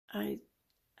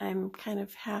I'm kind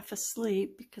of half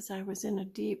asleep because I was in a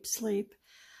deep sleep.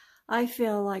 I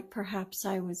feel like perhaps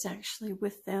I was actually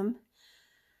with them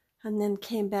and then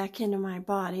came back into my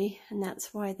body, and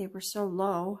that's why they were so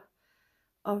low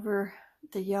over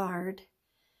the yard.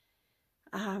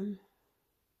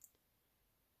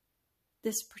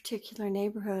 This particular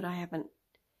neighborhood, I haven't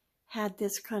had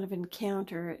this kind of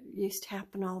encounter. It used to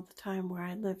happen all the time where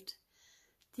I lived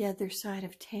the other side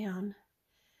of town.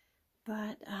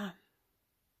 But,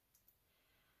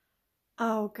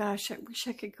 oh gosh, I wish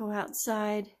I could go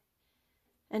outside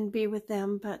and be with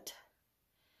them, but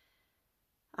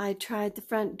I tried the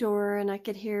front door and I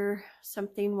could hear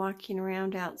something walking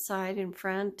around outside in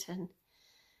front, and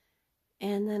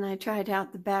then I tried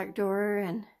out the back door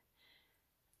and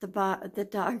the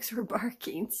dogs were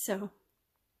barking. So,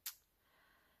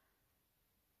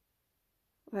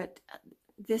 but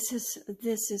this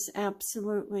is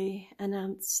absolutely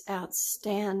an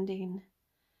outstanding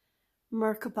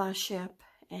Merkabah ship,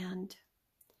 and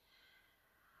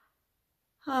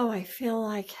oh, I feel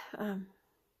like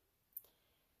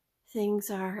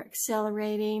things are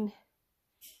accelerating.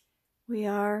 We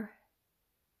are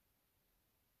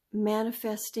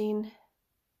manifesting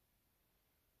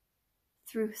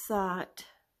through thought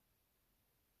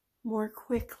more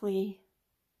quickly,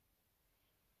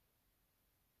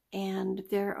 and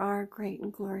there are great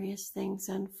and glorious things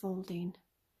unfolding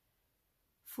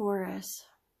for us.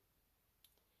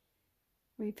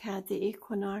 We've had the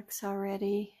equinox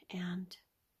already, and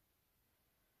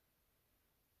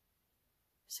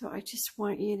so I just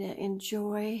want you to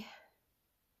enjoy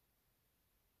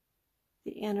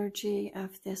the energy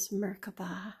of this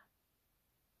Merkabah.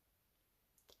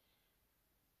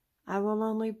 I will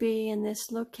only be in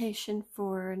this location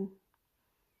for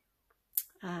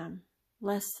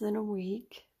less than a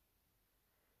week,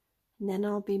 and then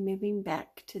I'll be moving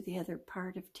back to the other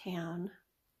part of town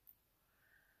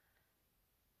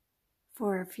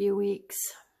for a few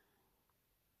weeks,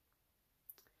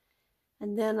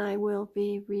 and then I will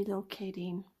be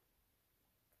relocating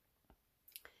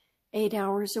 8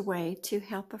 hours away to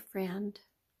help a friend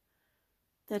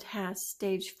that has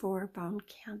stage 4 bone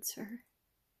cancer.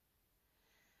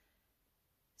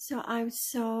 So I'm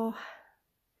so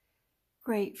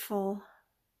grateful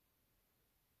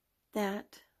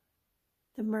that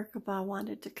the Merkabah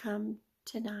wanted to come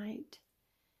tonight.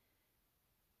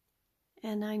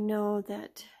 And I know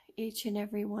that each and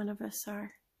every one of us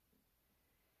are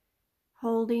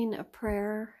holding a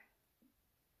prayer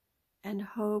and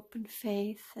hope and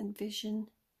faith and vision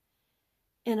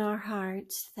in our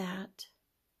hearts that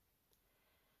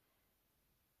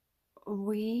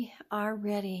we are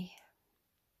ready.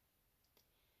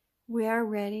 We are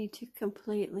ready to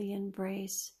completely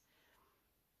embrace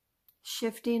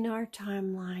shifting our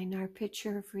timeline, our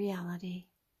picture of reality.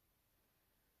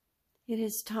 It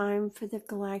is time for the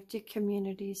galactic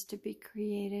communities to be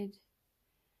created.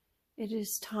 It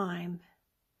is time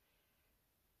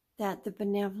that the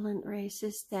benevolent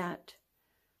races that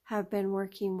have been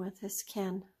working with us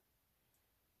can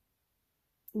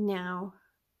now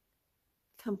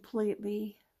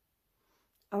completely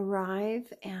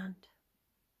arrive and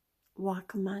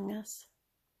walk among us.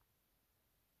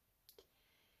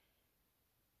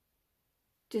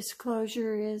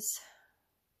 Disclosure is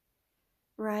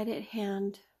right at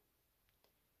hand.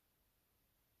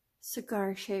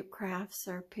 Cigar-shaped crafts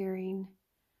are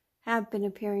have been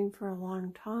appearing for a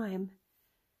long time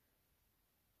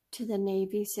to the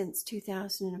Navy since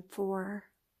 2004.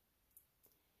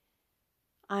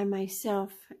 I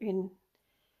myself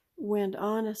went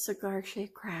on a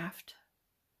cigar-shaped craft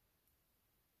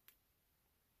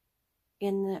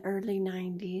in the early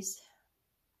 90s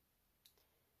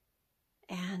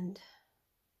and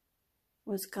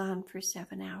was gone for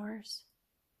 7 hours.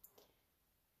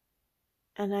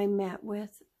 And I met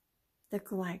with the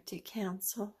Galactic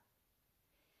Council,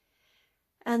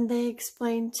 and they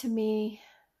explained to me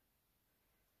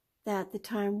that the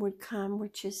time would come,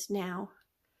 which is now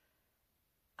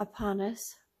upon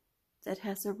us, that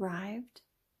has arrived,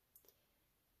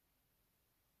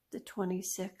 the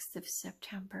 26th of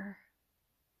September,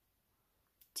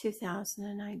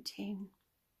 2019.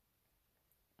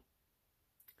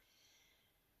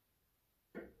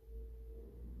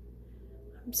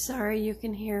 I'm sorry you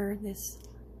can hear this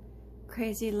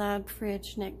crazy loud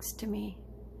fridge next to me.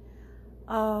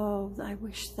 Oh, I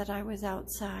wish that I was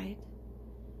outside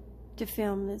to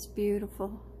film this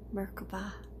beautiful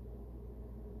Merkabah.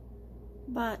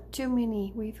 But too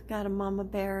many. We've got a mama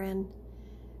bear and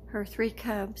her 3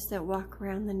 cubs that walk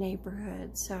around the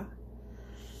neighborhood, so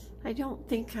I don't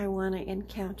think I want to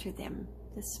encounter them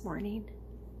this morning.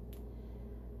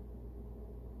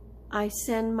 I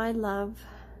send my love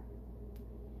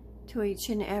to each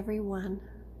and every one.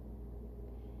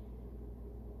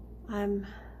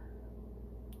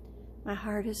 My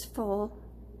heart is full.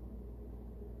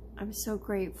 I'm so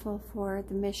grateful for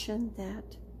the mission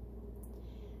that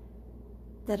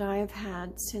I have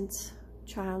had since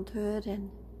childhood, and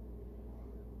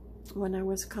when I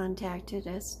was contacted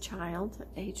as a child at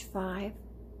age 5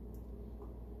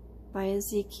 by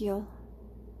Ezekiel,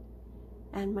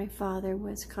 and my father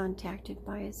was contacted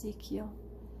by Ezekiel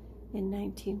in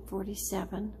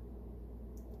 1947.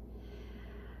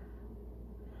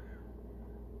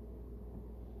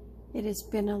 It has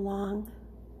been a long,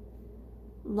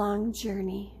 long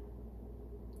journey,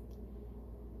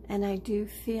 and I do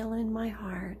feel in my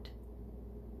heart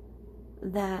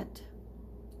that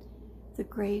the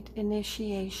great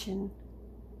initiation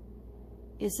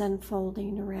is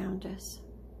unfolding around us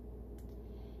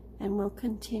and will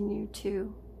continue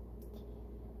to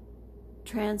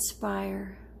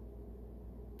transpire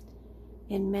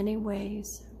in many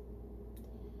ways,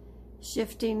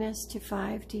 shifting us to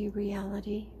 5D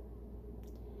reality.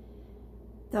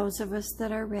 Those of us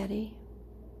that are ready,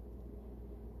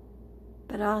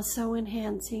 but also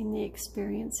enhancing the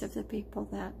experience of the people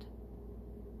that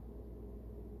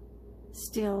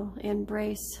still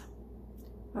embrace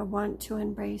or want to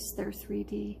embrace their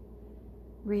 3D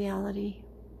reality.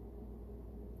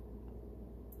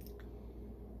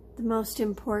 The most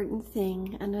important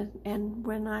thing, and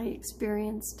when I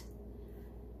experienced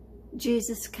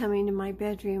Jesus coming to my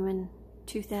bedroom in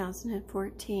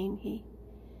 2014, he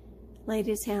laid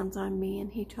his hands on me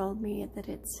and he told me that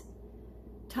it's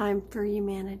time for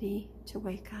humanity to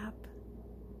wake up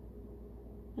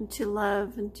and to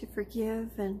love and to forgive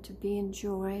and to be in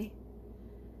joy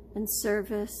and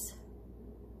service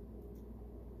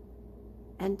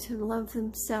and to love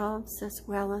themselves as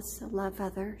well as to love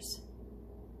others.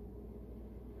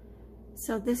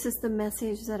 So this is the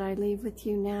message that I leave with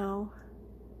you now.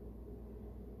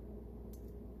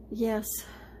 Yes,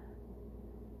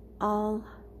 all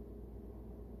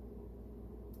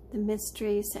the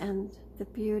mysteries and the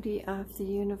beauty of the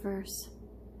universe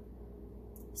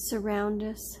surround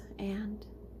us and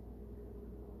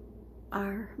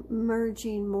are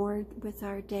merging more with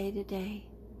our day-to-day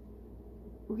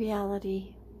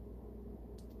reality.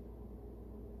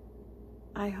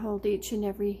 I hold each and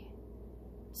every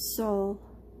soul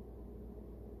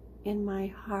in my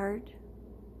heart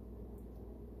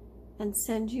and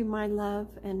send you my love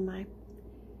and my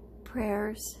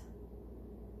prayers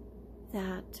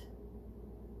that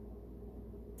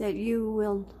you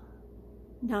will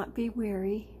not be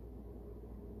weary,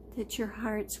 that your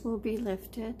hearts will be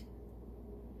lifted,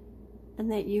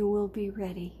 and that you will be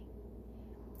ready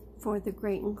for the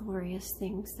great and glorious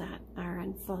things that are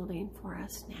unfolding for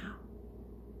us now.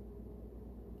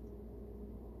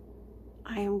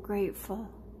 I am grateful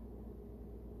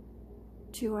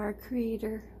to our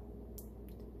Creator,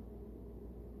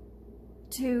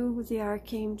 to the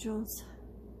archangels,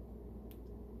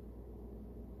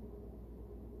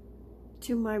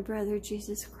 to my brother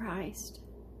Jesus Christ,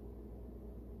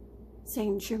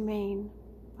 Saint Germain,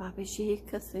 Babaji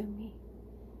Kathumi,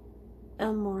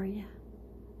 El Morya,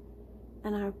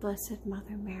 and our Blessed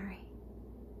Mother Mary.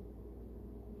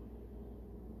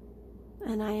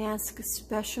 And I ask a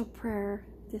special prayer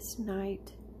this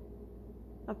night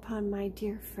upon my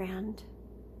dear friend,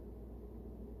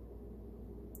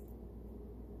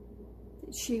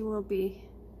 that she will be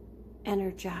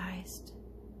energized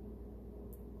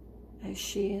as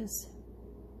she is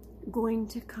going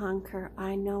to conquer.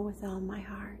 I know with all my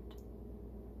heart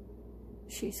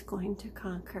she's going to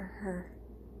conquer her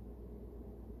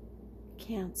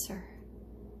cancer.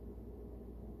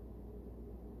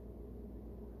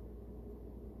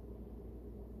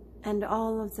 And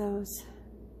all of those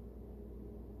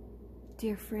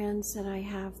dear friends that I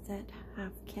have that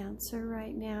have cancer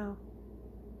right now,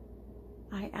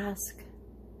 I ask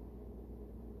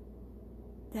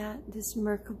that this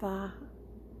Merkabah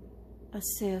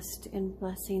assist in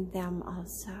blessing them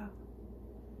also.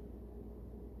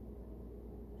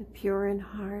 The pure in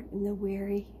heart and the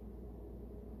weary.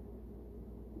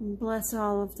 And bless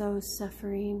all of those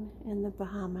suffering in the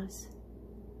Bahamas,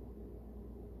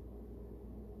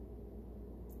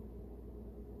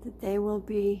 that they will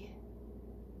be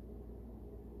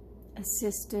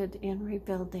assisted in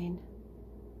rebuilding.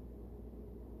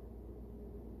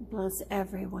 Bless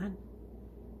everyone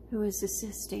who is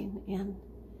assisting in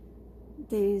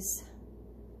these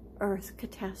earth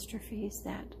catastrophes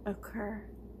that occur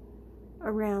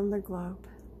around the globe.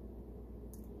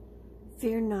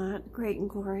 Fear not, great and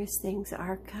glorious things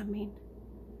are coming.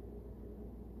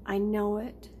 I know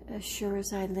it as sure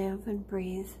as I live and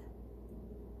breathe.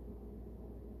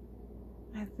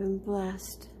 I've been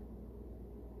blessed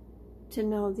to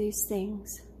know these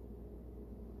things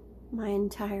my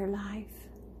entire life.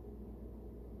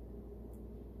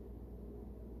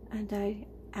 And I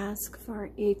ask for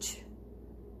each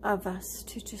of us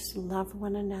to just love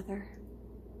one another,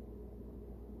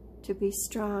 to be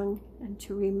strong, and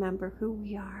to remember who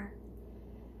we are.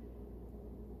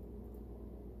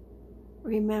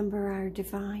 Remember our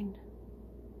divine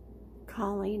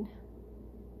calling,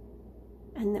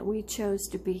 and that we chose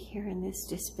to be here in this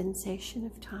dispensation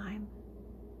of time.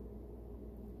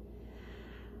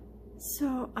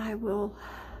 So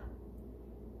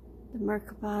the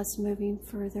Merkabah's moving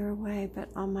further away, but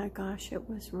oh my gosh, it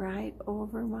was right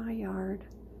over my yard.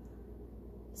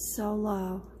 So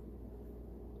low.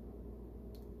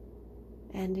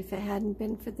 And if it hadn't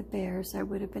been for the bears, I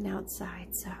would have been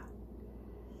outside. So,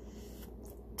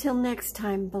 till next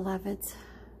time, beloveds,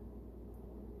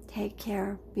 take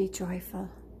care, be joyful.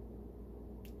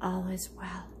 All is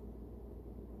well.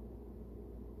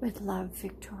 With love,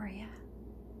 Victoria.